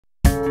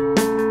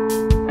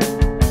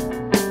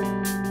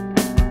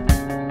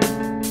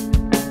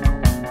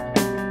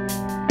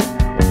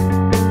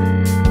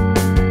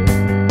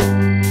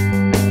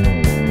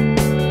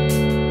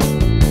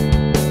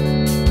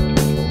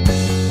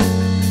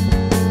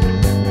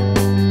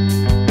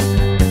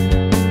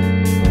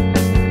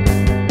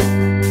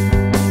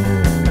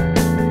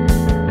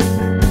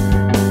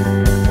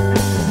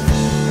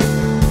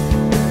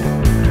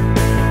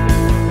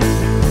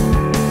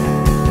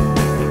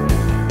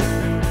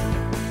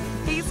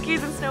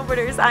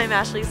snowboarders, I'm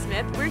Ashley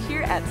Smith. We're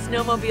here at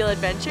Snowmobile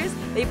Adventures.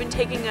 They've been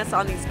taking us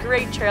on these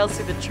great trails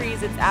through the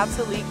trees. It's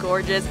absolutely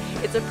gorgeous.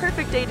 It's a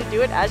perfect day to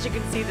do it. As you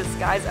can see, the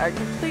skies are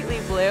completely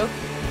blue.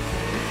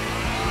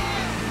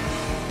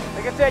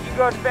 Like I said, you can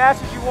go as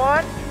fast as you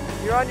want.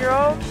 You're on your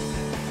own.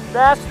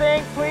 Last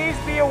thing, please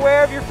be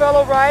aware of your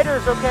fellow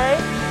riders, okay?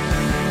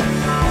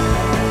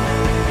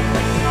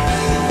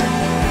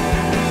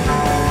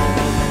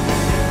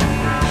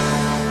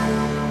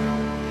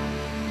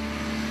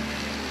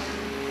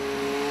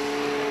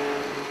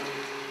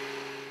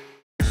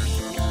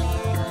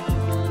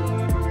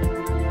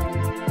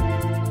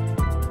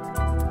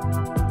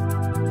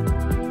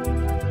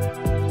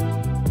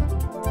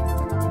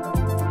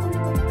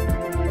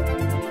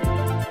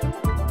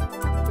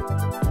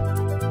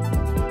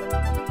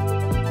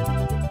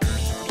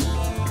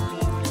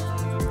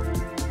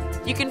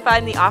 You can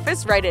find the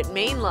office right at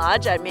Main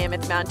Lodge at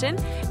Mammoth Mountain,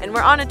 and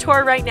we're on a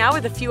tour right now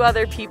with a few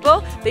other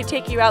people. They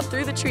take you out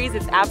through the trees.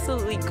 It's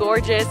absolutely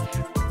gorgeous.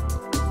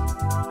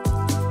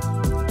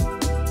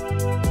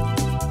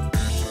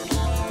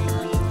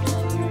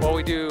 Well,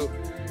 we do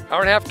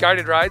hour-and-a-half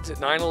guided rides at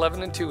 9,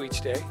 11, and 2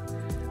 each day.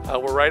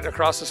 We're right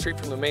across the street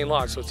from the main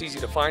lodge, so it's easy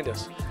to find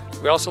us.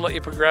 We also let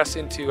you progress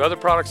into other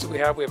products that we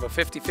have. We have a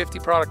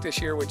 50-50 product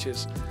this year, which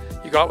is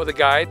you go out with a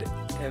guide,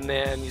 and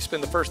then you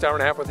spend the first hour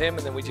and a half with him,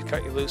 and then we just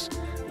cut you loose,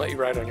 let you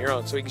ride on your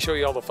own. So we can show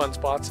you all the fun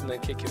spots and then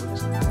kick you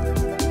loose.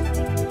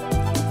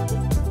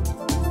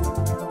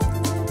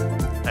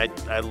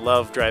 I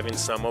love driving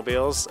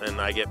snowmobiles,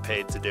 and I get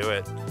paid to do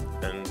it.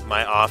 And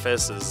my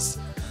office is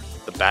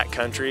the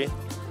backcountry.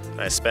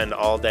 I spend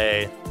all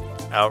day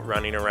out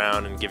running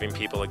around and giving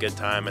people a good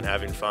time and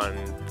having fun,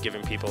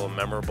 giving people a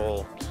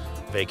memorable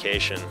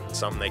vacation,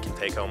 something they can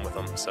take home with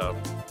them. So,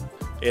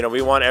 you know,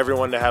 we want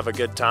everyone to have a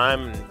good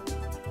time.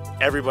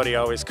 Everybody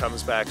always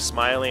comes back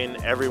smiling,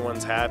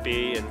 everyone's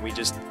happy, and we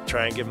just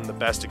try and give them the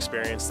best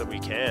experience that we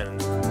can.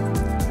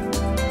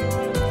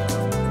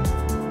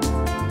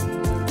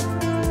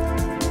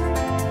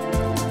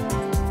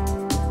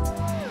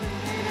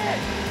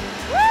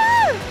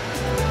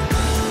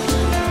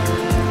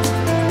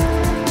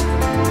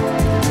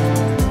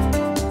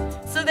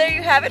 So there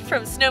you have it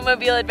from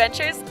Snowmobile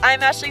Adventures.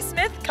 I'm Ashley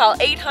Smith. Call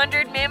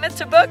 800 Mammoth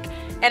to book,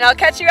 and I'll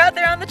catch you out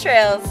there on the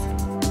trails.